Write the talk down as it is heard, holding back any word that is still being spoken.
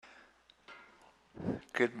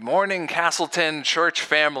Good morning, Castleton Church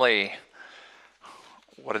family.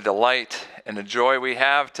 What a delight and a joy we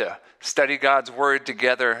have to study God's Word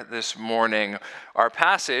together this morning. Our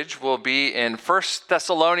passage will be in 2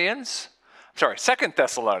 Thessalonians,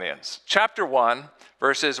 chapter 1,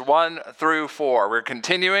 verses 1 through 4. We're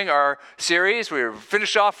continuing our series. We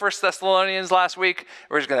finished off 1 Thessalonians last week.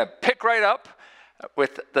 We're just going to pick right up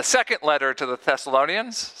with the second letter to the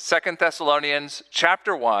Thessalonians, 2 Thessalonians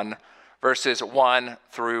chapter 1, verses 1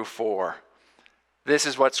 through 4. This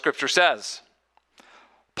is what Scripture says.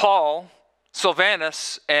 Paul,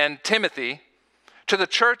 Silvanus, and Timothy, to the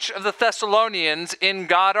church of the Thessalonians in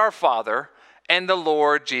God our Father and the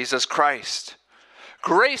Lord Jesus Christ.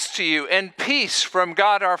 Grace to you and peace from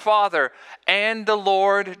God our Father and the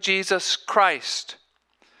Lord Jesus Christ.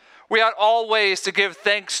 We ought always to give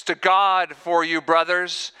thanks to God for you,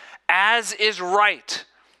 brothers, as is right,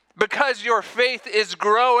 because your faith is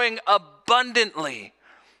growing abundantly,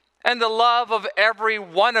 and the love of every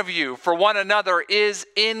one of you for one another is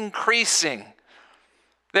increasing.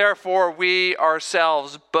 Therefore, we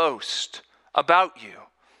ourselves boast about you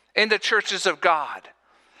in the churches of God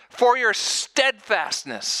for your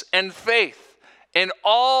steadfastness and faith in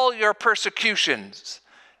all your persecutions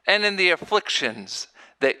and in the afflictions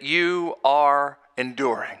that you are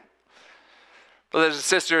enduring. Brothers and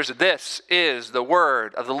sisters, this is the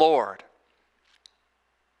word of the Lord.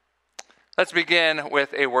 Let's begin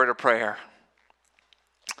with a word of prayer.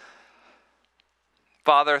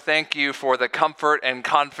 Father, thank you for the comfort and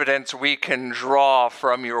confidence we can draw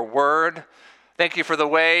from your word. Thank you for the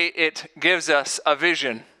way it gives us a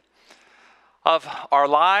vision of our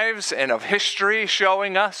lives and of history,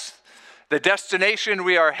 showing us the destination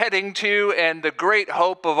we are heading to and the great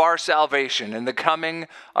hope of our salvation in the coming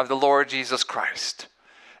of the Lord Jesus Christ.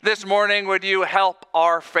 This morning, would you help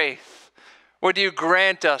our faith? Would you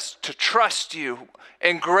grant us to trust you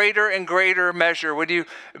in greater and greater measure? Would you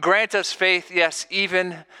grant us faith, yes,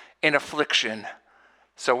 even in affliction,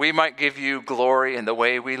 so we might give you glory in the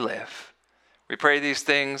way we live? We pray these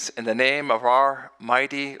things in the name of our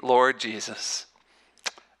mighty Lord Jesus.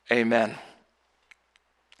 Amen.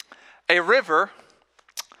 A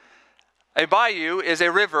bayou is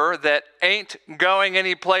a river that ain't going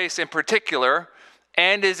any place in particular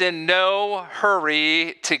and is in no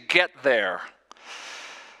hurry to get there.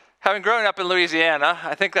 Having grown up in Louisiana,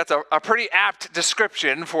 I think that's a pretty apt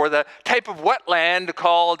description for the type of wetland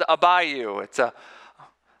called a bayou. It's a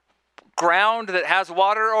ground that has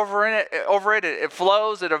water over it. It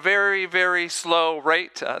flows at a very, very slow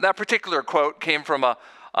rate. That particular quote came from a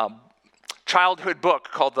childhood book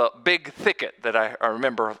called The Big Thicket that I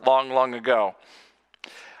remember long ago.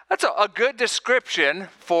 That's a good description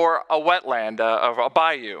for a wetland, of a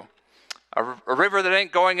bayou. A river that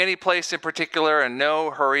ain't going any place in particular and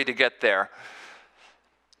no hurry to get there.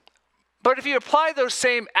 But if you apply those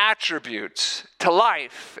same attributes to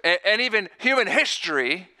life and even human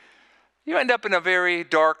history, you end up in a very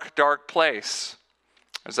dark place.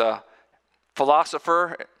 There's a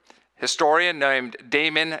philosopher, historian named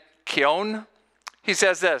Damon Keown. He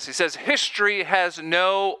says this. He says, history has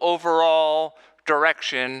no overall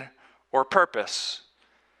direction or purpose.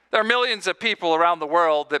 There are millions of people around the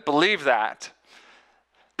world that believe that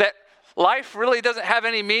life really doesn't have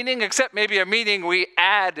any meaning except maybe a meaning we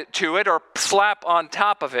add to it or slap on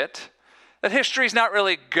top of it. That history's not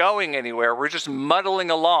really going anywhere. We're just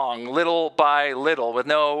muddling along little by little with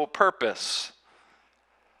no purpose.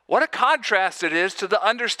 What a contrast it is to the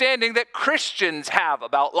understanding that Christians have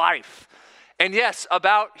about life. And yes,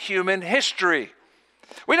 about human history.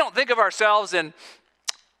 We don't think of ourselves in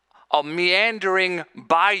a meandering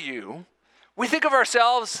bayou. We think of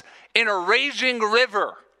ourselves in a raging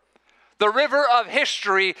river. The river of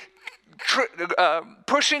history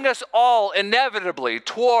pushing us all inevitably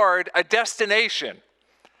toward a destination.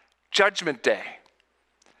 Judgment Day.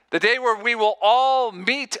 The day where we will all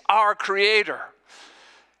meet our Creator.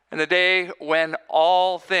 And the day when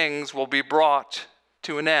all things will be brought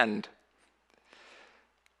to an end.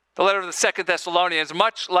 The letter of the 2 Thessalonians,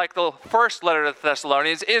 much like the first letter to the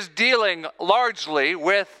Thessalonians, is dealing largely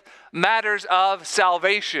with matters of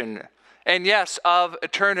salvation and, yes, of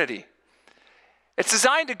eternity. It's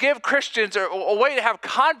designed to give Christians a way to have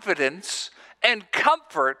confidence and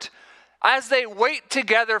comfort as they wait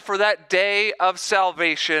together for that day of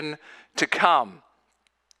salvation to come.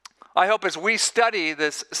 I hope as we study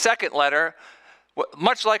this second letter,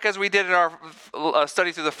 much like as we did in our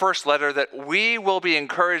study through the first letter, that we will be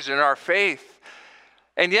encouraged in our faith.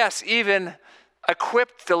 And yes, even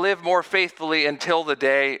equipped to live more faithfully until the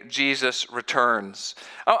day Jesus returns.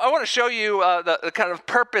 I want to show you the kind of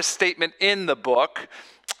purpose statement in the book.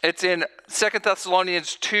 It's in 2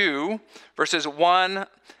 Thessalonians 2, verses 1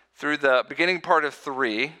 through the beginning part of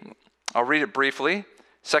 3. I'll read it briefly.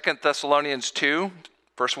 2 Thessalonians 2,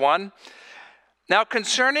 verse 1. Now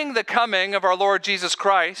concerning the coming of our Lord Jesus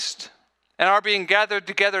Christ and our being gathered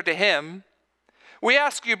together to him, we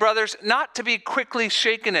ask you, brothers, not to be quickly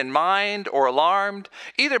shaken in mind or alarmed,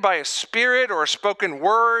 either by a spirit or a spoken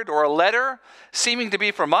word or a letter seeming to be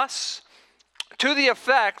from us, to the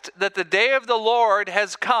effect that the day of the Lord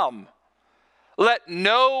has come. Let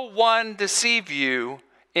no one deceive you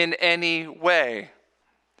in any way.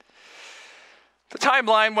 The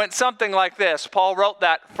timeline went something like this. Paul wrote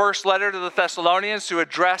that first letter to the Thessalonians to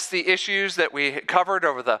address the issues that we covered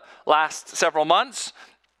over the last several months.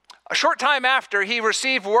 A short time after, he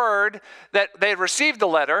received word that they had received the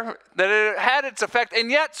letter, that it had its effect, and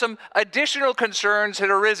yet some additional concerns had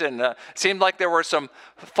arisen. It seemed like there were some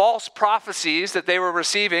false prophecies that they were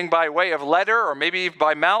receiving by way of letter or maybe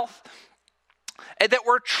by mouth, and that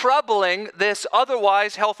were troubling this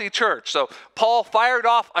otherwise healthy church. So Paul fired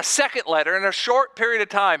off a second letter in a short period of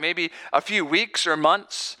time, maybe a few weeks or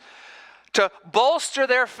months, to bolster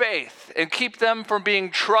their faith and keep them from being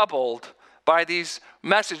troubled by these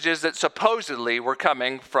messages that supposedly were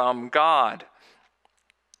coming from God.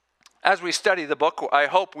 As we study the book, I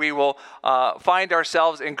hope we will find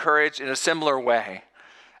ourselves encouraged in a similar way.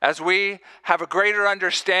 As we have a greater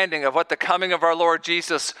understanding of what the coming of our Lord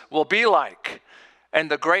Jesus will be like, and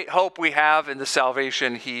the great hope we have in the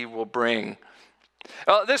salvation he will bring.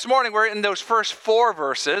 This morning we're in those first 4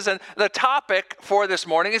 verses, and the topic for this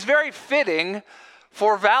morning is very fitting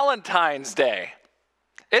for Valentine's Day.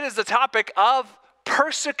 It is the topic of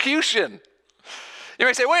persecution. You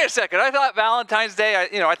may say, wait a second, I thought Valentine's Day,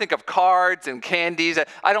 I think of cards and candies.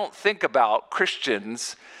 I don't think about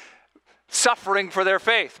Christians suffering for their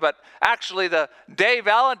faith. But actually, the day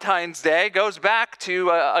Valentine's Day goes back to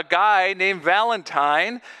a guy named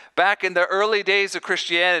Valentine back in the early days of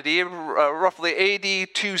Christianity, roughly AD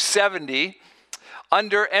 270,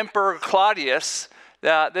 under Emperor Claudius.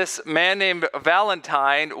 This man named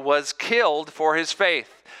Valentine was killed for his faith.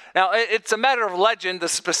 Now, it's a matter of legend, the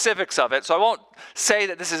specifics of it, so I won't say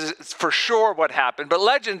that this is for sure what happened, but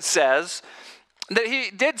legend says that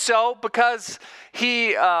he did so because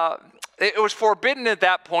it was forbidden at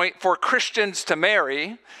that point for Christians to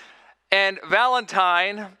marry, and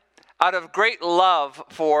Valentine, out of great love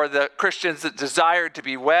for the Christians that desired to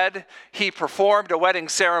be wed, he performed a wedding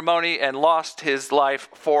ceremony and lost his life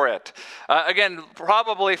for it. Again,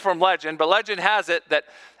 probably from legend, but legend has it that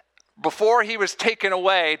before he was taken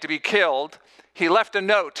away to be killed, he left a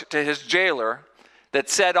note to his jailer that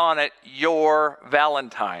said on it, "Your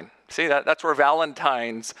Valentine." See, that's where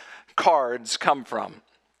Valentine's cards come from.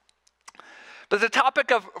 But the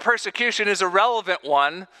topic of persecution is a relevant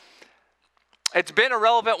one. It's been a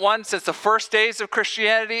relevant one since the first days of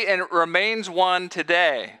Christianity, and it remains one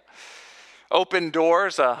today. Open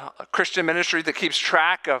Doors, a Christian ministry that keeps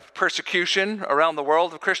track of persecution around the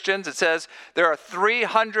world of Christians. It says there are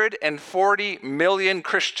 340 million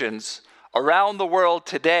Christians around the world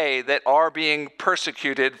today that are being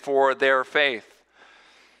persecuted for their faith.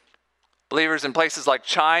 Believers in places like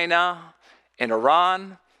China and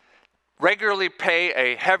Iran regularly pay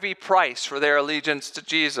a heavy price for their allegiance to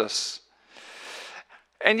Jesus.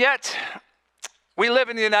 And yet, we live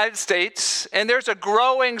in the United States, and there's a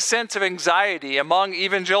growing sense of anxiety among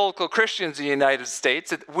evangelical Christians in the United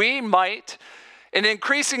States that we might, in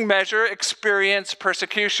increasing measure, experience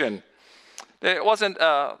persecution. It wasn't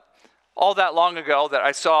all that long ago that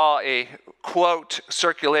I saw a quote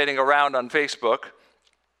circulating around on Facebook.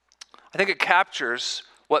 I think it captures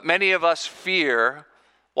what many of us fear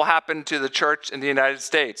will happen to the church in the United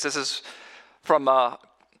States. This is from a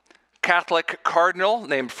Catholic cardinal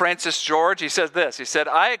named Francis George. He says this. He said,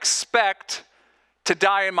 "I expect to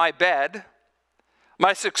die in my bed.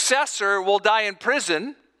 My successor will die in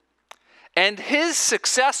prison, and his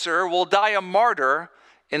successor will die a martyr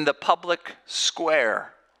in the public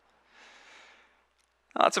square."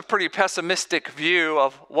 Now, that's a pretty pessimistic view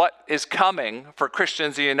of what is coming for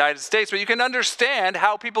Christians in the United States, but you can understand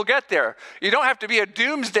how people get there. You don't have to be a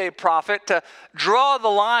doomsday prophet to draw the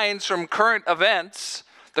lines from current events,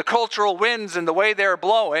 the cultural winds and the way they're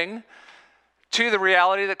blowing, to the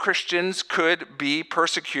reality that Christians could be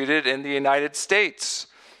persecuted in the United States.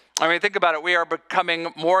 I mean, think about it. We are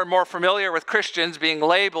becoming more and more familiar with Christians being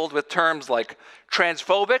labeled with terms like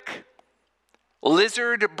transphobic,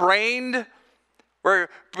 lizard-brained. We're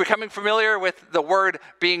becoming familiar with the word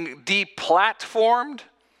being deplatformed.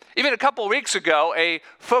 Even a couple weeks ago, a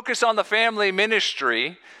Focus on the Family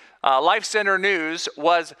ministry, Life Center News,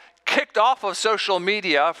 was kicked off of social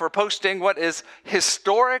media for posting what is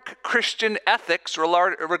historic Christian ethics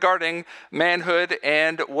regarding manhood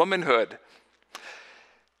and womanhood.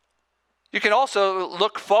 You can also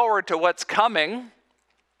look forward to what's coming,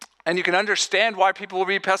 and you can understand why people will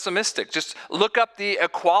be pessimistic. Just look up the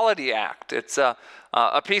Equality Act. It's a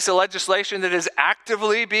piece of legislation that is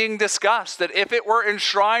actively being discussed, that if it were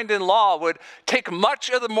enshrined in law would take much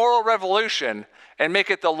of the moral revolution and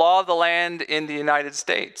make it the law of the land in the United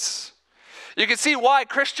States. You can see why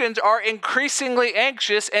Christians are increasingly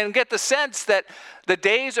anxious and get the sense that the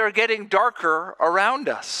days are getting darker around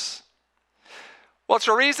us. Well, it's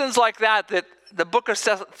for reasons like that that the book of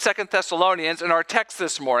 2 Thessalonians and our text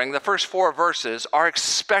this morning, the first 4 verses, are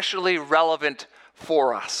especially relevant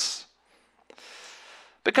for us.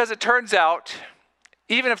 Because it turns out,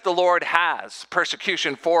 even if the Lord has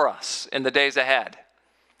persecution for us in the days ahead,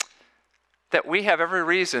 that we have every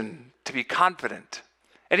reason to be confident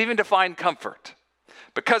and even to find comfort.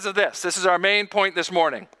 Because of this is our main point this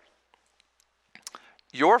morning.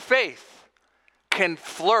 Your faith can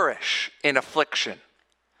flourish in affliction.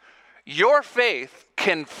 Your faith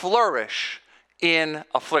can flourish in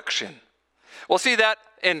affliction. We'll see that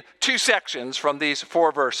in 2 sections from these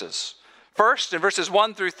 4 verses. First, in verses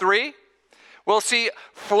 1 through 3, we'll see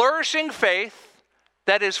flourishing faith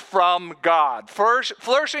that is from God.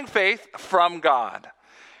 Flourishing faith from God.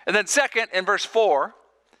 And then second, in verse 4,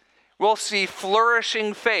 we'll see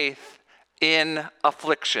flourishing faith in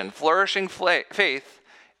affliction. Flourishing faith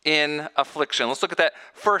in affliction. Let's look at that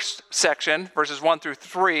first section, verses 1 through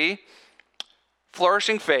 3.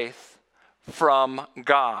 Flourishing faith from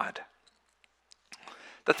God.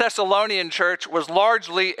 The Thessalonian church was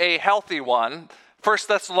largely a healthy one. 1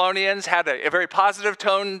 Thessalonians had a very positive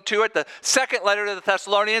tone to it. The second letter to the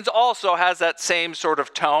Thessalonians also has that same sort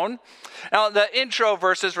of tone. Now, the intro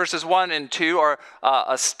verses 1 and 2, are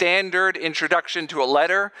a standard introduction to a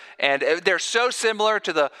letter, and they're so similar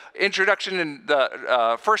to the introduction in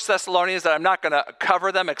the 1 Thessalonians that I'm not going to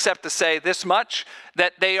cover them except to say this much,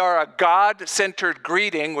 that they are a God-centered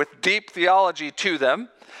greeting with deep theology to them,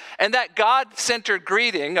 and that God-centered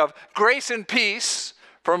greeting of grace and peace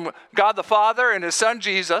from God the Father and his Son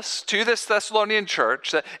Jesus to this Thessalonian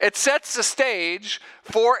church, it sets the stage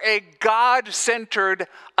for a God-centered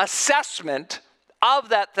assessment of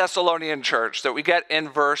that Thessalonian church that we get in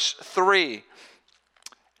verse 3.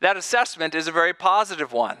 That assessment is a very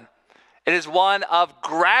positive one. It is one of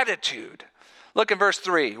gratitude. Look in verse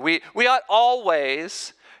 3. We ought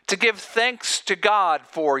always to give thanks to God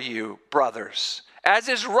for you, brothers, as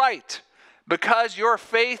is right, because your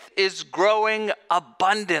faith is growing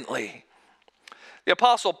abundantly. The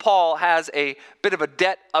Apostle Paul has a bit of a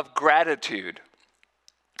debt of gratitude.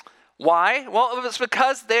 Why? Well, it's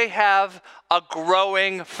because they have a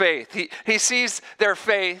growing faith. He sees their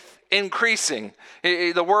faith increasing.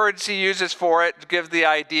 The words he uses for it give the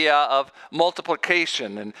idea of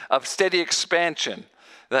multiplication and of steady expansion.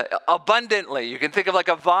 Abundantly, you can think of like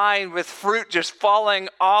a vine with fruit just falling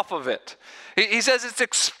off of it. He says it's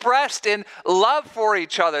expressed in love for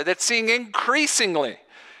each other that's seen increasingly.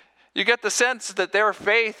 You get the sense that their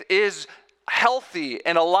faith is healthy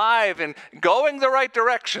and alive and going the right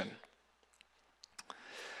direction.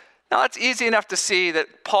 Now, it's easy enough to see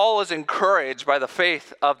that Paul is encouraged by the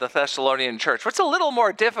faith of the Thessalonian church. What's a little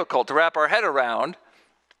more difficult to wrap our head around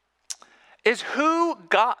is who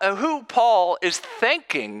Paul is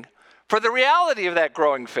thanking for the reality of that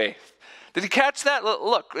growing faith. Did you catch that?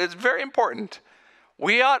 Look, it's very important.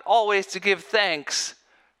 We ought always to give thanks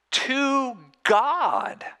to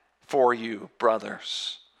God for you,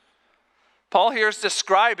 brothers. Paul here is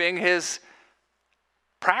describing his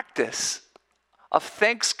practice of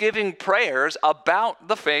thanksgiving prayers about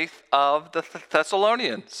the faith of the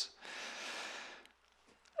Thessalonians.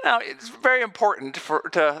 Now, it's very important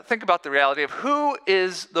to think about the reality of who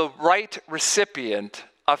is the right recipient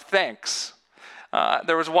of thanks.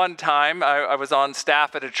 There was one time I was on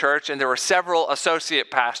staff at a church, and there were several associate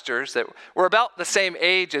pastors that were about the same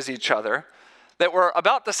age as each other, that were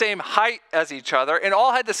about the same height as each other, and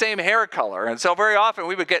all had the same hair color. And so very often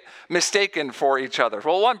we would get mistaken for each other.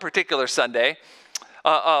 Well, one particular Sunday,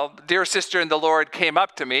 a dear sister in the Lord came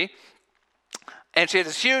up to me, and she had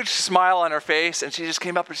this huge smile on her face, and she just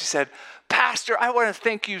came up and she said, "Pastor, I want to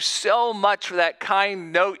thank you so much for that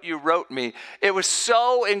kind note you wrote me. It was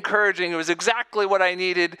so encouraging. It was exactly what I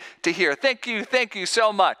needed to hear. Thank you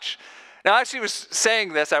so much." Now, as she was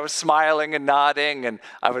saying this, I was smiling and nodding, and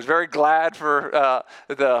I was very glad for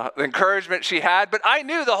the encouragement she had. But I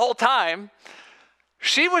knew the whole time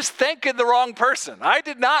she was thanking the wrong person. I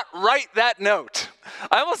did not write that note.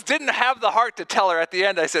 I almost didn't have the heart to tell her at the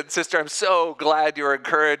end. I said, "Sister, I'm so glad you were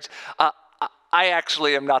encouraged. I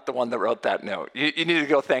actually am not the one that wrote that note. You need to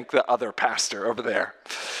go thank the other pastor over there."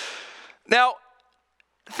 Now,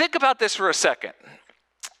 think about this for a second.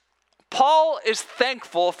 Paul is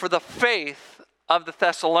thankful for the faith of the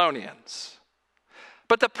Thessalonians.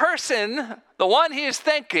 But the person, the one he is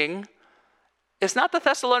thanking, is not the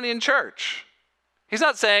Thessalonian church. He's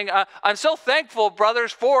not saying, "I'm so thankful,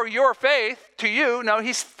 brothers, for your faith to you." No,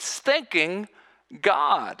 he's thanking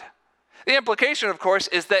God. The implication, of course,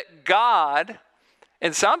 is that God,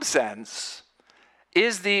 in some sense,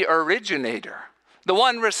 is the originator, the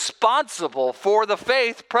one responsible for the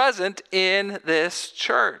faith present in this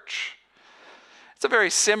church. It's a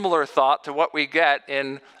very similar thought to what we get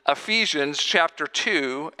in Ephesians chapter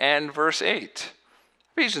 2 and verse 8.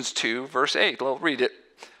 Ephesians 2, verse 8. I'll read it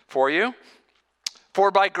for you.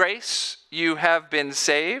 "For by grace you have been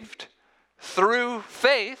saved through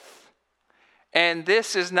faith, and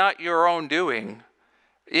this is not your own doing.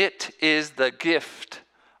 It is the gift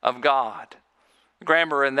of God." The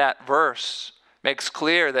grammar in that verse makes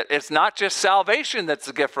clear that it's not just salvation that's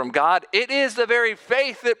a gift from God. It is the very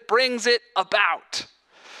faith that brings it about.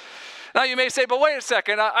 Now you may say, "But wait a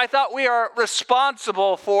second, I thought we are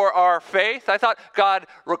responsible for our faith. I thought God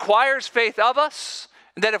requires faith of us,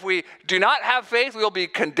 and that if we do not have faith, we'll be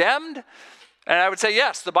condemned." And I would say,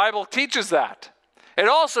 yes, the Bible teaches that. It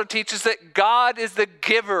also teaches that God is the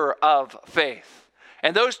giver of faith.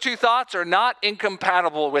 And those two thoughts are not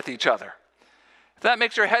incompatible with each other. If that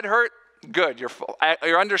makes your head hurt, good.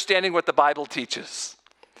 You're understanding what the Bible teaches.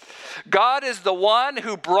 God is the one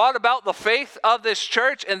who brought about the faith of this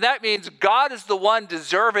church, and that means God is the one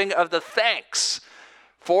deserving of the thanks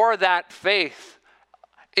for that faith,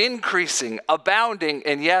 increasing, abounding,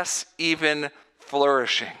 and yes, even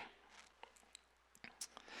flourishing.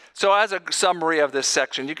 So as a summary of this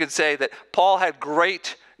section, you could say that Paul had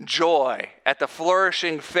great joy at the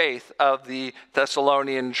flourishing faith of the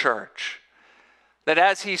Thessalonian church. That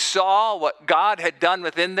as he saw what God had done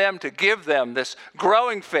within them to give them this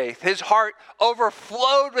growing faith, his heart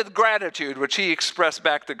overflowed with gratitude, which he expressed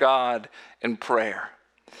back to God in prayer.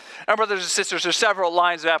 Now, brothers and sisters, there's several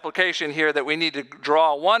lines of application here that we need to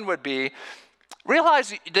draw. One would be,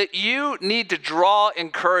 realize that you need to draw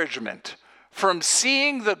encouragement from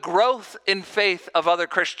seeing the growth in faith of other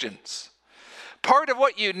Christians. Part of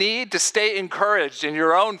what you need to stay encouraged in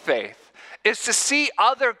your own faith is to see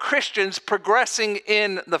other Christians progressing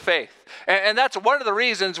in the faith. And that's one of the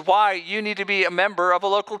reasons why you need to be a member of a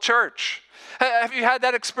local church. Have you had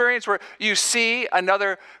that experience where you see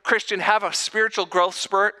another Christian have a spiritual growth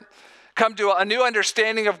spurt, come to a new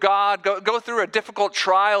understanding of God, go through a difficult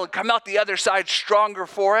trial and come out the other side stronger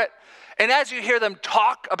for it? And as you hear them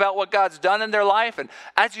talk about what God's done in their life, and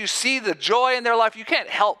as you see the joy in their life, you can't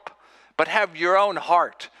help but have your own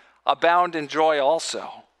heart abound in joy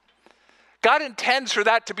also. God intends for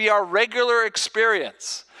that to be our regular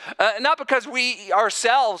experience. Not because we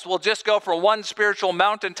ourselves will just go from one spiritual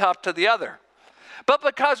mountaintop to the other, but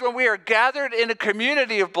because when we are gathered in a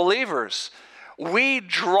community of believers, we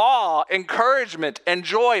draw encouragement and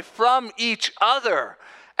joy from each other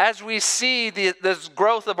as we see this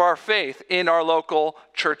growth of our faith in our local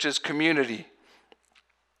church's community.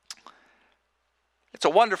 It's a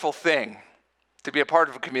wonderful thing to be a part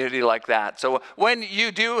of a community like that. So when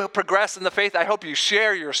you do progress in the faith, I hope you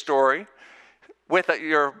share your story with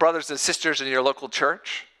your brothers and sisters in your local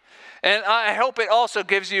church. And I hope it also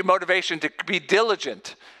gives you motivation to be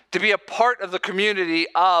diligent, to be a part of the community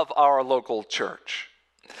of our local church.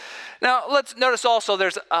 Now, let's notice also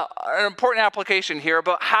there's an important application here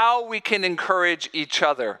about how we can encourage each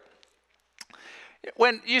other.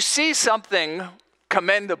 When you see something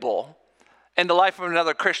commendable in the life of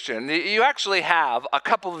another Christian, you actually have a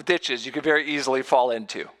couple of ditches you could very easily fall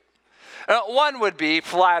into. One would be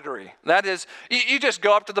flattery. That is, you just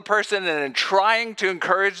go up to the person and in trying to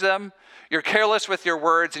encourage them, you're careless with your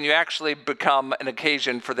words and you actually become an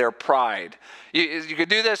occasion for their pride. You could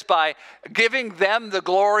do this by giving them the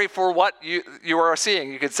glory for what you are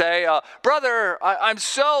seeing. You could say, "Brother, I'm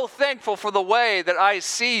so thankful for the way that I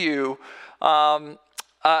see you."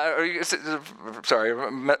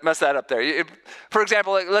 Sorry, mess that up there. For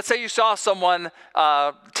example, let's say you saw someone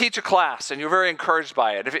teach a class and you're very encouraged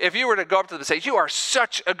by it. If you were to go up to them and say, "You are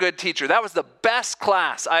such a good teacher. That was the best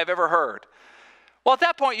class I've ever heard." Well, at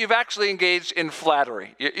that point, you've actually engaged in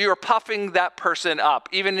flattery. You're puffing that person up,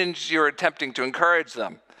 even as you're attempting to encourage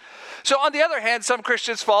them. So on the other hand, some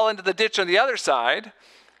Christians fall into the ditch on the other side,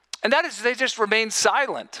 and that is they just remain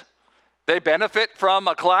silent. They benefit from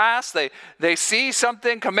a class. They see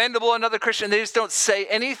something commendable in another Christian. They just don't say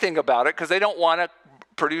anything about it because they don't want to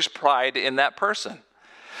produce pride in that person.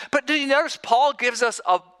 But do you notice Paul gives us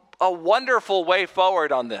a wonderful way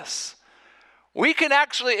forward on this? We can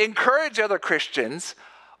actually encourage other Christians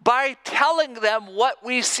by telling them what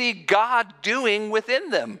we see God doing within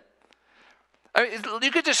them. I mean,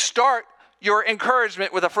 you could just start your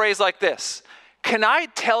encouragement with a phrase like this: can I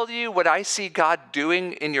tell you what I see God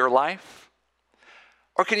doing in your life?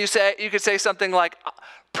 Or you could say something like,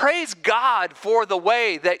 praise God for the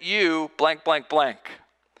way that you blank, blank, blank.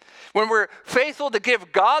 When we're faithful to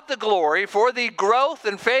give God the glory for the growth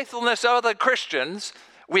and faithfulness of the Christians,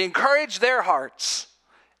 we encourage their hearts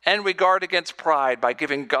and we guard against pride by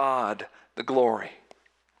giving God the glory.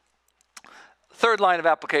 Third line of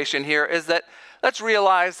application here is that let's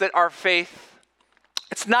realize that our faith,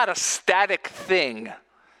 it's not a static thing.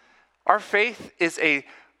 Our faith is a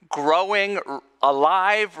growing,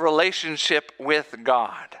 alive relationship with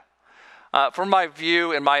God. From my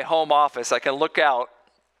view in my home office, I can look out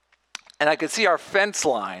and I can see our fence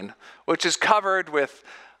line, which is covered with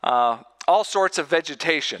all sorts of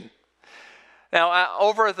vegetation. Now,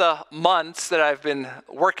 over the months that I've been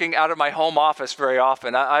working out of my home office very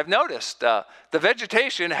often, I've noticed the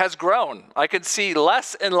vegetation has grown. I can see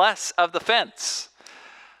less and less of the fence.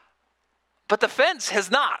 But the fence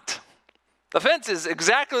has not. The fence is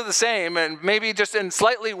exactly the same and maybe just in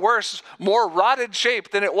slightly worse, more rotted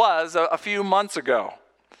shape than it was a few months ago.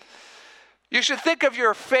 You should think of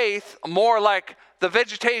your faith more like the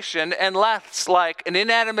vegetation and less like an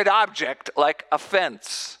inanimate object like a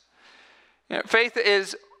fence. You know, faith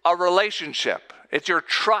is a relationship. It's your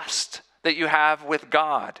trust that you have with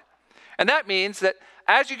God. And that means that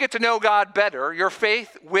as you get to know God better, your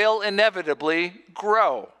faith will inevitably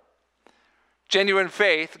grow. Genuine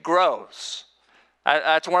faith grows.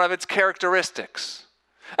 That's one of its characteristics.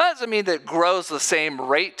 That doesn't mean that it grows the same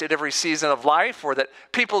rate at every season of life, or that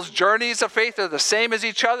people's journeys of faith are the same as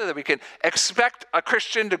each other, that we can expect a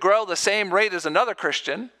Christian to grow the same rate as another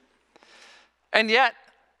Christian. And yet,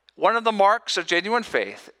 one of the marks of genuine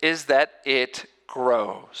faith is that it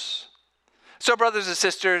grows. So, brothers and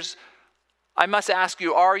sisters, I must ask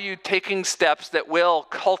you, are you taking steps that will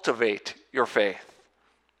cultivate your faith?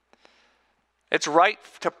 It's right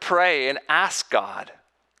to pray and ask God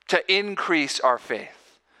to increase our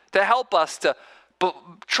faith, to help us to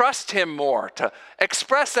trust him more, to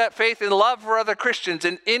express that faith and love for other Christians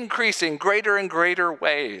in increasing greater and greater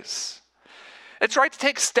ways. It's right to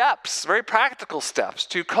take steps, very practical steps,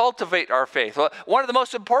 to cultivate our faith. Well, one of the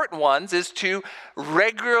most important ones is to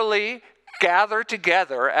regularly gather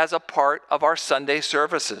together as a part of our Sunday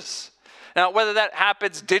services. Now, whether that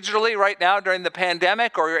happens digitally right now during the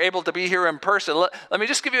pandemic or you're able to be here in person, let me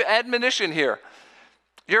just give you an admonition here.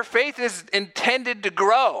 Your faith is intended to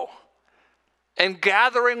grow, and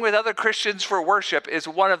gathering with other Christians for worship is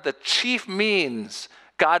one of the chief means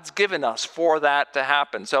God's given us for that to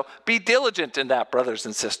happen. So be diligent in that, brothers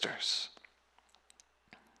and sisters.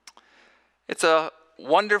 It's a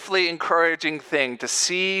wonderfully encouraging thing to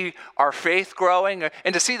see our faith growing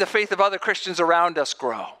and to see the faith of other Christians around us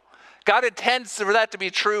grow. God intends for that to be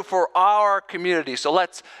true for our community, so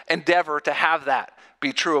let's endeavor to have that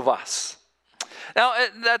be true of us. Now,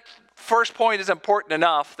 that first point is important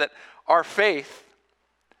enough that our faith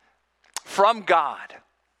from God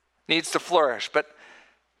needs to flourish, but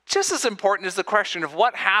just as important is the question of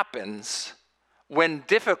what happens when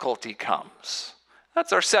difficulty comes.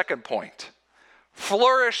 That's our second point.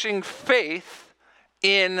 Flourishing faith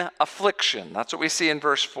in affliction. That's what we see in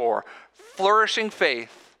verse 4. Flourishing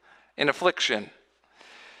faith in affliction.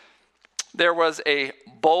 There was a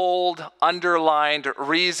bold, underlined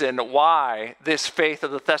reason why this faith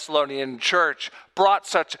of the Thessalonian church brought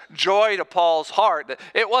such joy to Paul's heart.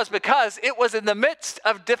 It was because it was in the midst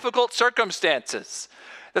of difficult circumstances.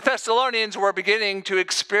 The Thessalonians were beginning to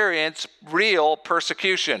experience real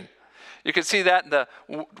persecution. You can see that in the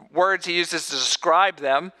words he uses to describe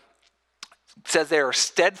them. It says they are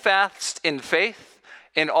steadfast in faith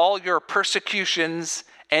in all your persecutions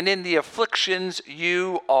and in the afflictions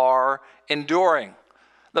you are enduring.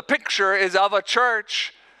 The picture is of a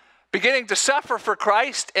church beginning to suffer for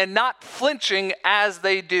Christ and not flinching as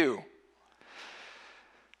they do.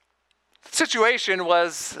 The situation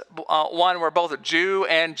was one where both Jew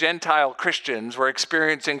and Gentile Christians were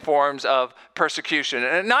experiencing forms of persecution,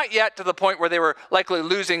 and not yet to the point where they were likely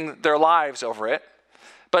losing their lives over it,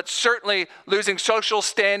 but certainly losing social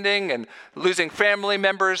standing and losing family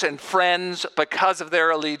members and friends because of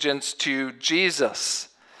their allegiance to Jesus.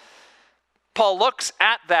 Paul looks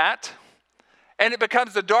at that And it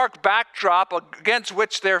becomes the dark backdrop against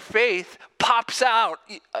which their faith pops out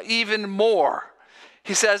even more.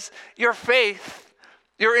 He says, your faith,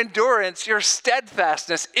 your endurance, your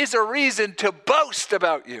steadfastness is a reason to boast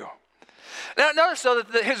about you. Now, notice though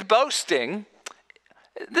that his boasting,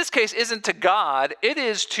 in this case, isn't to God, it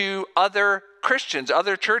is to other Christians,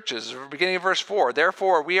 other churches. Beginning of verse 4,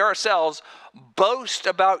 therefore we ourselves boast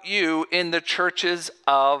about you in the churches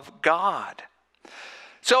of God.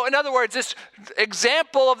 So in other words, this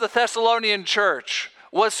example of the Thessalonian church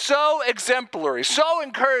was so exemplary, so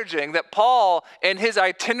encouraging that Paul, in his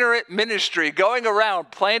itinerant ministry, going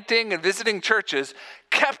around planting and visiting churches,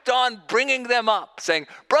 kept on bringing them up, saying,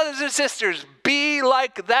 brothers and sisters, be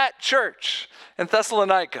like that church in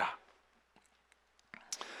Thessalonica.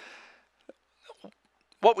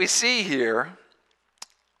 What we see here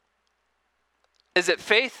is that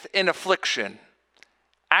faith in affliction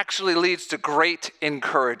actually leads to great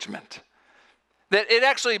encouragement. That it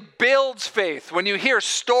actually builds faith when you hear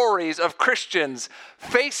stories of Christians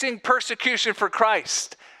facing persecution for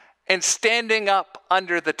Christ and standing up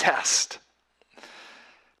under the test.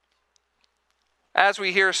 As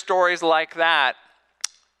we hear stories like that,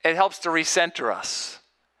 it helps to recenter us,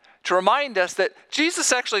 to remind us that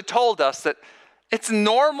Jesus actually told us that it's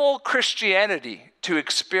normal Christianity to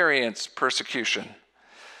experience persecution.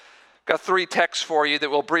 Got 3 texts for you that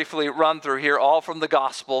we'll briefly run through here, all from the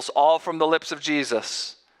Gospels, all from the lips of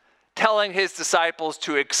Jesus, telling his disciples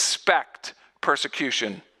to expect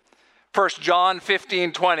persecution. 1 John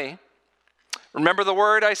 15:20, remember the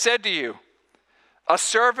word I said to you, a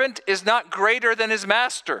servant is not greater than his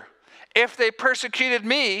master. If they persecuted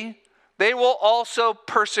me, they will also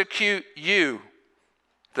persecute you.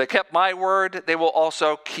 If they kept my word, they will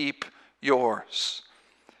also keep yours.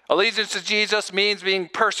 Allegiance to Jesus means being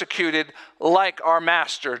persecuted like our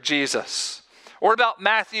master, Jesus. What about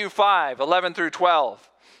Matthew 5:11 through 12?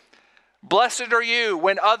 Blessed are you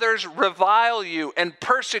when others revile you and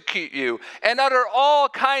persecute you and utter all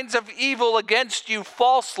kinds of evil against you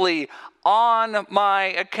falsely on my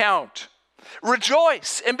account.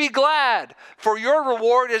 Rejoice and be glad, for your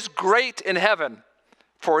reward is great in heaven.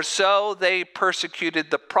 For so they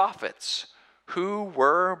persecuted the prophets who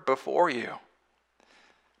were before you.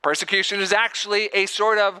 Persecution is actually a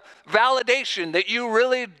sort of validation that you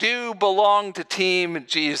really do belong to Team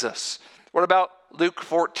Jesus. What about Luke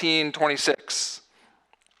 14:26?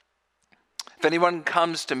 If anyone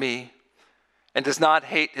comes to me and does not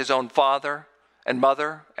hate his own father and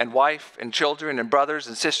mother and wife and children and brothers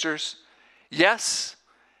and sisters, yes,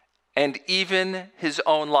 and even his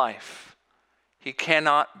own life, he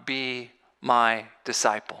cannot be my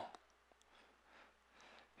disciple.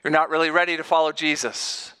 You're not really ready to follow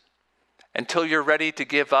Jesus until you're ready to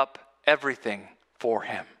give up everything for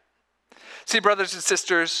him. See, brothers and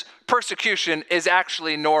sisters, persecution is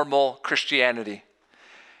actually normal Christianity.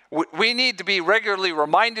 We need to be regularly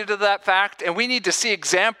reminded of that fact, and we need to see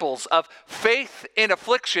examples of faith in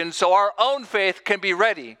affliction so our own faith can be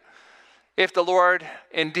ready if the Lord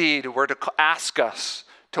indeed were to ask us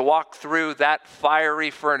to walk through that fiery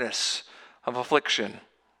furnace of affliction.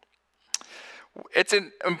 It's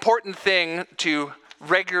an important thing to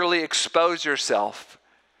regularly expose yourself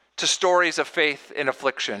to stories of faith in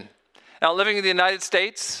affliction. Now, living in the United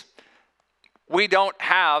States, we don't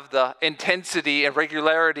have the intensity and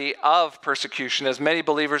regularity of persecution as many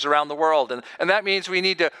believers around the world. And that means we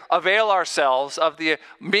need to avail ourselves of the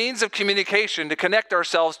means of communication to connect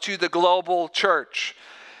ourselves to the global church.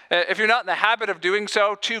 If you're not in the habit of doing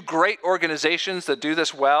so, 2 great organizations that do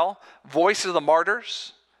this well, Voice of the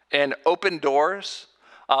Martyrs and Open Doors,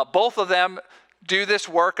 both of them do this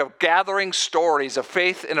work of gathering stories of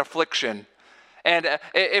faith in affliction. And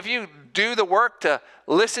if you do the work to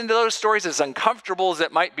listen to those stories, as uncomfortable as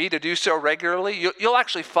it might be to do so regularly, you'll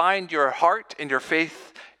actually find your heart and your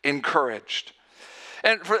faith encouraged.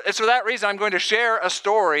 And it's for that reason I'm going to share a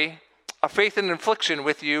story of faith in affliction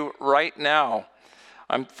with you right now.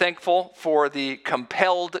 I'm thankful for the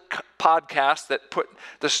Compelled podcast that put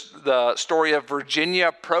the story of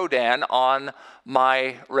Virginia Prodan on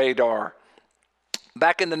my radar.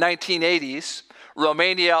 Back in the 1980s,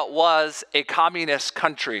 Romania was a communist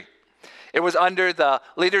country. It was under the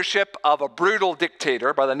leadership of a brutal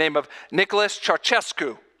dictator by the name of Nicholas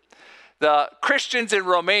Ceausescu. The Christians in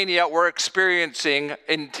Romania were experiencing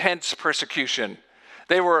intense persecution.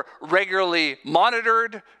 They were regularly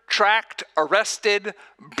monitored, tracked, arrested,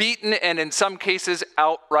 beaten, and in some cases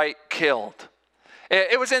outright killed.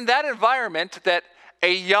 It was in that environment that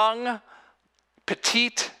a young,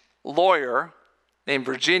 petite lawyer named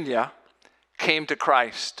Virginia came to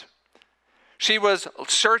Christ. She was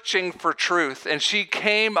searching for truth, and she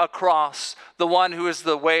came across the one who is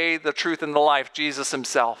the way, the truth, and the life, Jesus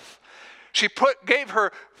himself. She gave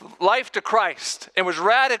her life to Christ and was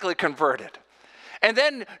radically converted, and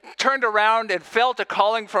then turned around and felt a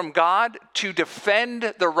calling from God to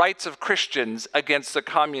defend the rights of Christians against the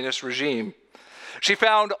communist regime. She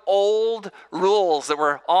found old rules that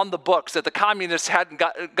were on the books that the communists hadn't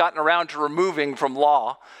gotten around to removing from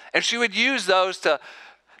law, and she would use those to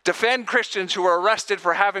defend Christians who were arrested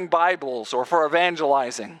for having Bibles or for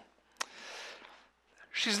evangelizing.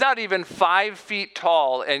 She's not even 5 feet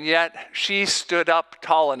tall, and yet she stood up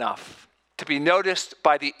tall enough to be noticed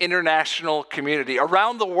by the international community.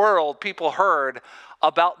 Around the world, people heard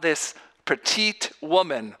about this petite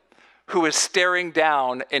woman who is staring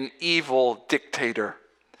down an evil dictator.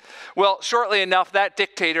 Well, shortly enough, that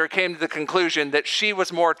dictator came to the conclusion that she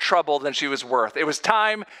was more trouble than she was worth. It was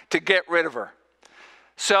time to get rid of her.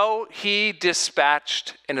 So he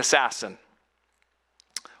dispatched an assassin.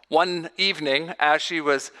 One evening, as she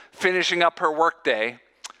was finishing up her workday,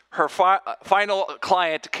 her final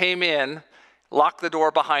client came in, locked the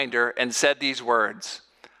door behind her, and said these words,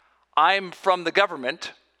 "I'm from the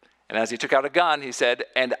government," and as he took out a gun, he said,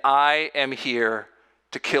 "and I am here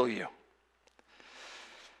to kill you."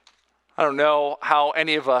 I don't know how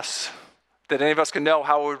any of us can know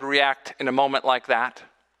how we would react in a moment like that.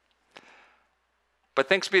 But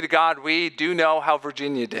thanks be to God, we do know how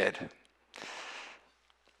Virginia did.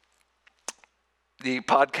 The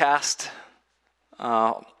podcast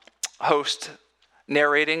host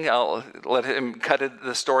narrating, I'll let him cut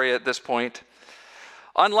the story at this point.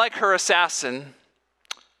 Unlike her assassin,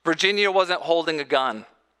 Virginia wasn't holding a gun.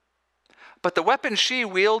 But the weapon she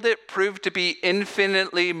wielded proved to be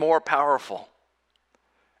infinitely more powerful.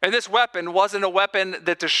 And this weapon wasn't a weapon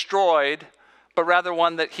that destroyed, but rather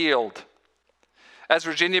one that healed. As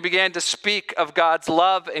Virginia began to speak of God's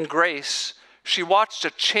love and grace, she watched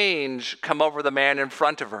a change come over the man in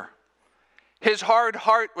front of her. His hard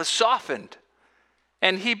heart was softened,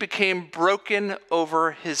 and he became broken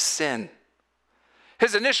over his sin.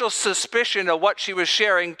 His initial suspicion of what she was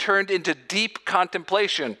sharing turned into deep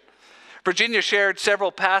contemplation. Virginia shared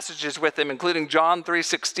several passages with him, including John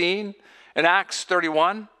 3:16 and Acts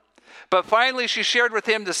 31. But finally, she shared with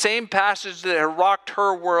him the same passage that had rocked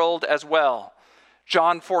her world as well.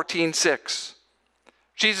 John 14:6.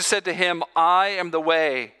 Jesus said to him, "I am the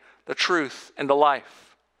way, the truth, and the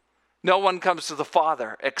life. No one comes to the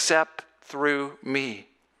Father except through me."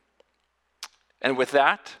 And with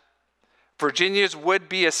that, Virginia's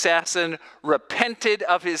would-be assassin repented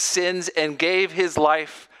of his sins and gave his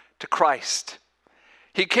life to Christ.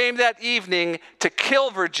 He came that evening to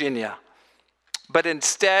kill Virginia, but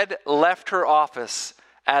instead left her office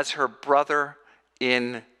as her brother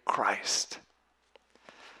in Christ.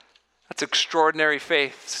 That's extraordinary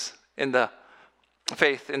faith in the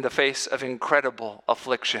face of incredible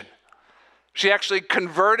affliction. She actually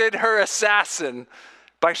converted her assassin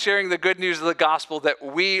by sharing the good news of the gospel that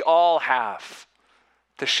we all have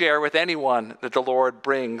to share with anyone that the Lord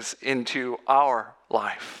brings into our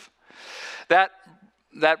life. That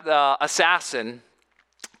assassin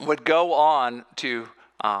would go on to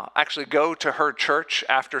actually go to her church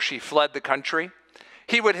after she fled the country.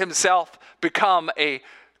 He would himself become a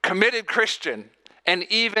committed Christian and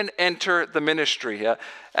even enter the ministry.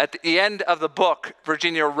 At the end of the book,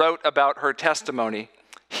 Virginia wrote about her testimony.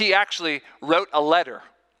 He actually wrote a letter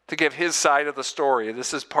to give his side of the story.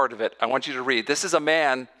 This is part of it. I want you to read. This is a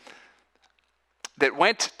man that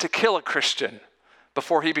went to kill a Christian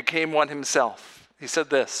before he became one himself. He said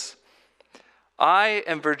this, "I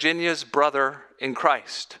am Virginia's brother in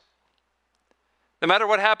Christ. No matter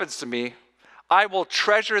what happens to me, I will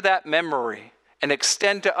treasure that memory and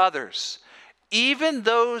extend to others, even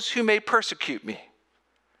those who may persecute me,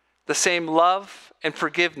 the same love and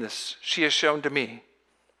forgiveness she has shown to me.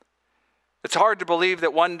 It's hard to believe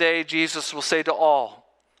that one day Jesus will say to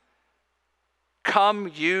all, 'Come,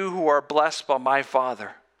 you who are blessed by my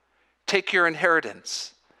Father, take your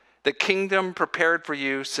inheritance, the kingdom prepared for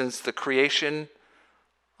you since the creation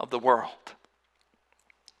of the world.'"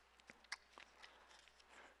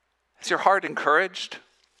 Is your heart encouraged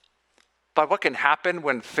by what can happen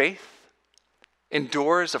when faith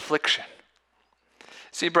endures affliction?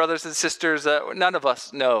 See, brothers and sisters, none of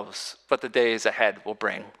us knows what the days ahead will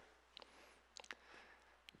bring.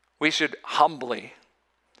 We should humbly,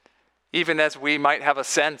 even as we might have a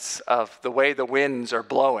sense of the way the winds are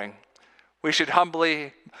blowing, we should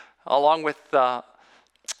humbly, along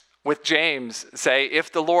with James, say, if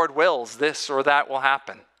the Lord wills, this or that will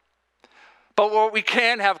happen. But what we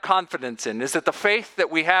can have confidence in is that the faith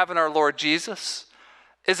that we have in our Lord Jesus,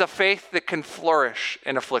 is a faith that can flourish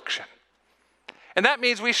in affliction. And that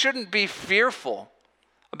means we shouldn't be fearful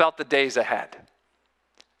about the days ahead.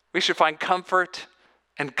 We should find comfort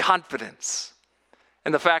and confidence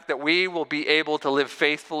in the fact that we will be able to live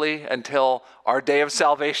faithfully until our day of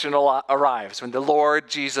salvation arrives, when the Lord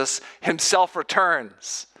Jesus himself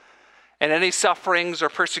returns, and any sufferings or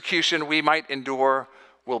persecution we might endure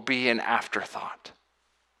will be an afterthought.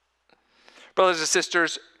 Brothers and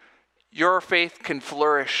sisters, your faith can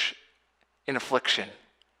flourish in affliction.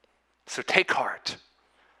 So take heart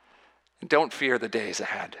and don't fear the days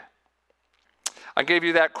ahead. I gave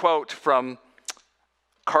you that quote from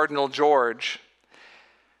Cardinal George.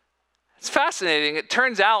 It's fascinating. It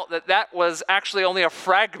turns out that that was actually only a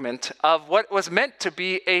fragment of what was meant to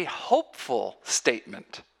be a hopeful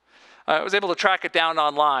statement. I was able to track it down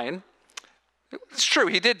online. It's true,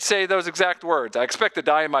 he did say those exact words. I expect to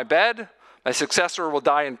die in my bed, my successor will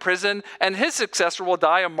die in prison, and his successor will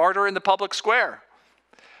die a martyr in the public square.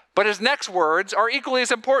 But his next words are equally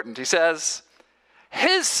as important. He says,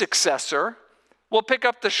 his successor will pick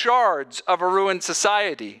up the shards of a ruined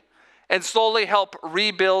society and slowly help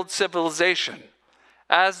rebuild civilization,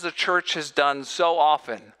 as the church has done so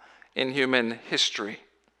often in human history.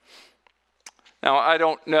 Now, I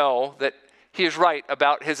don't know that he is right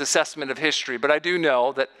about his assessment of history, but I do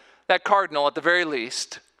know that that cardinal, at the very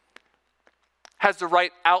least, has the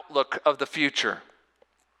right outlook of the future.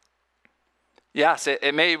 Yes,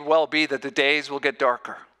 it may well be that the days will get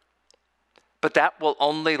darker, but that will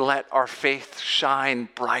only let our faith shine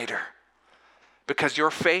brighter, because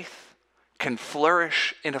your faith can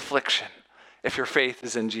flourish in affliction if your faith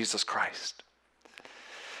is in Jesus Christ.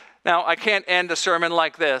 Now, I can't end a sermon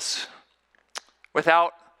like this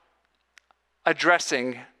without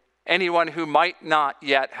addressing anyone who might not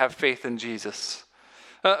yet have faith in Jesus.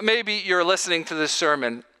 Maybe you're listening to this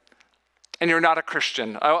sermon and you're not a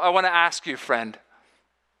Christian. I want to ask you, friend,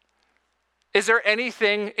 is there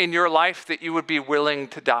anything in your life that you would be willing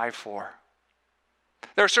to die for?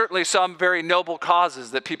 There are certainly some very noble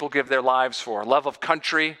causes that people give their lives for: love of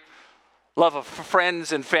country, love of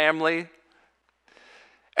friends and family.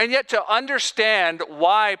 And yet, to understand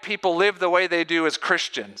why people live the way they do as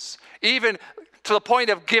Christians, even to the point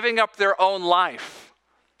of giving up their own life,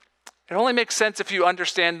 it only makes sense if you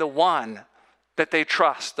understand the one that they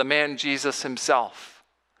trust, the man Jesus himself.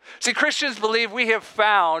 See, Christians believe we have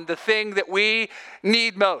found the thing that we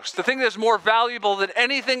need most, the thing that is more valuable than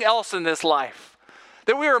anything else in this life,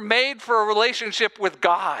 that we are made for a relationship with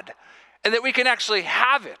God, and that we can actually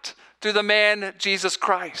have it through the man Jesus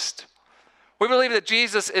Christ. We believe that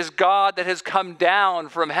Jesus is God that has come down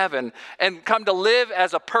from heaven and come to live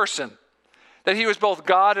as a person, that he was both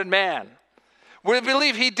God and man. We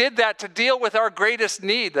believe he did that to deal with our greatest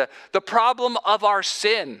need, the problem of our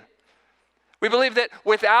sin. We believe that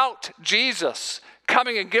without Jesus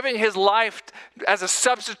coming and giving his life as a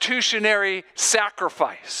substitutionary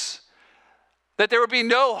sacrifice, that there would be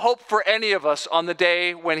no hope for any of us on the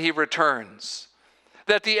day when he returns.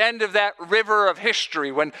 That at the end of that river of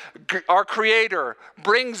history, when our Creator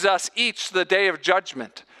brings us each to the day of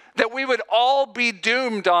judgment, that we would all be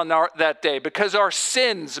doomed on that day because our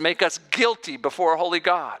sins make us guilty before a holy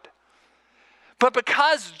God. But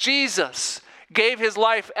because Jesus gave his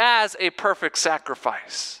life as a perfect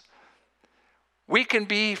sacrifice, we can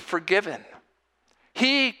be forgiven.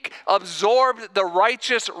 He absorbed the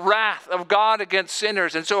righteous wrath of God against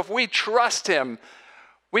sinners. And so if we trust him,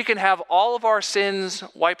 we can have all of our sins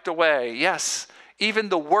wiped away. Yes, even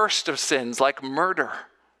the worst of sins like murder.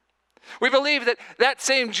 We believe that that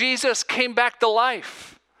same Jesus came back to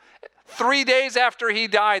life 3 days after he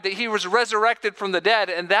died, that he was resurrected from the dead,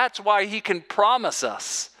 and that's why he can promise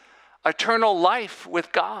us eternal life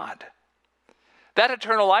with God. That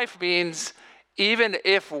eternal life means even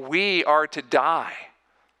if we are to die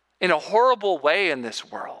in a horrible way in this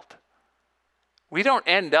world, we don't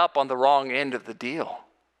end up on the wrong end of the deal.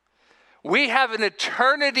 We have an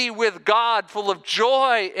eternity with God full of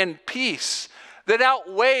joy and peace that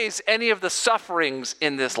outweighs any of the sufferings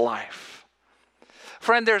in this life.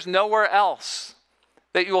 Friend, there's nowhere else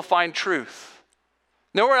that you will find truth.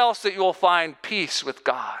 Nowhere else that you will find peace with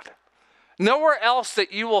God. Nowhere else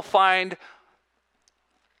that you will find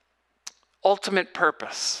ultimate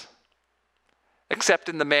purpose except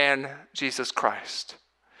in the man Jesus Christ.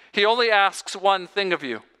 He only asks one thing of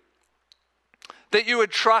you: that you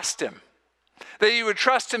would trust him. That you would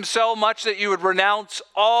trust him so much that you would renounce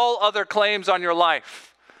all other claims on your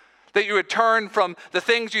life. That you would turn from the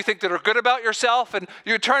things you think that are good about yourself, and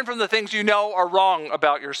you would turn from the things you know are wrong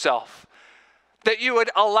about yourself. That you would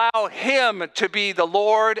allow him to be the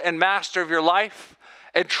Lord and master of your life,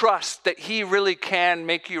 and trust that he really can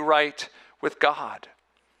make you right with God.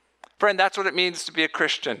 Friend, that's what it means to be a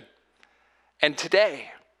Christian. And today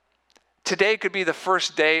could be the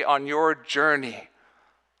first day on your journey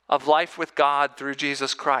of life with God through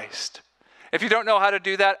Jesus Christ. If you don't know how to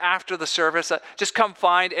do that after the service, just come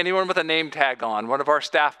find anyone with a name tag on, one of our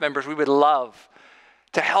staff members. We would love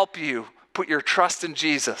to help you put your trust in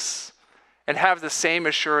Jesus and have the same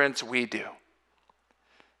assurance we do.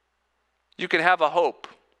 You can have a hope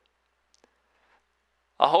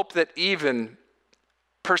that even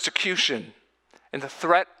persecution and the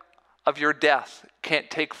threat of your death can't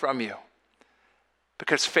take from you.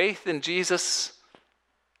 Because faith in Jesus,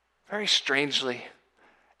 very strangely,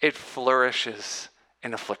 it flourishes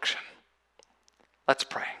in affliction. Let's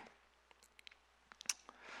pray.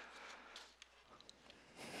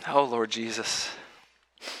 Oh, Lord Jesus,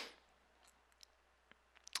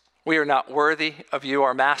 we are not worthy of you,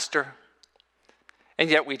 our Master, and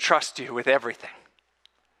yet we trust you with everything.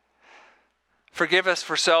 Forgive us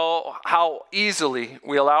for how easily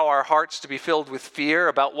we allow our hearts to be filled with fear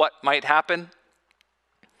about what might happen,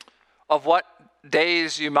 of what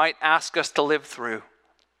days you might ask us to live through.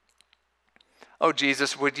 Oh,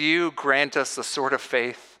 Jesus, would you grant us the sort of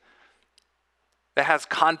faith that has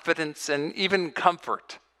confidence and even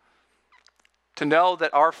comfort to know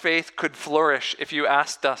that our faith could flourish if you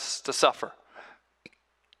asked us to suffer.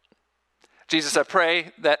 Jesus, I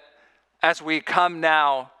pray that as we come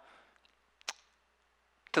now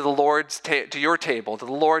to to your table, to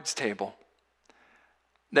the Lord's table,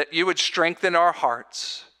 that you would strengthen our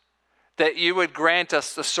hearts, that you would grant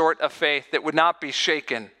us the sort of faith that would not be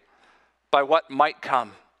shaken by what might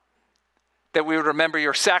come, that we would remember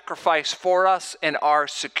your sacrifice for us and our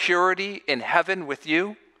security in heaven with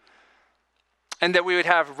you, and that we would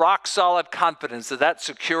have rock solid confidence that that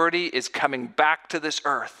security is coming back to this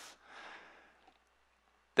earth,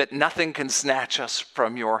 that nothing can snatch us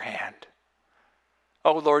from your hand.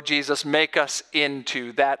 Oh, Lord Jesus, make us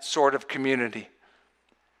into that sort of community,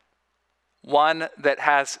 one that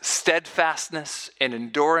has steadfastness and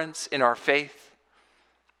endurance in our faith,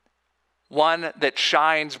 one that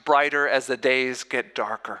shines brighter as the days get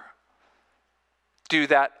darker. Do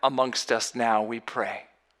that amongst us now, we pray.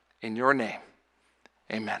 In your name,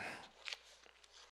 amen.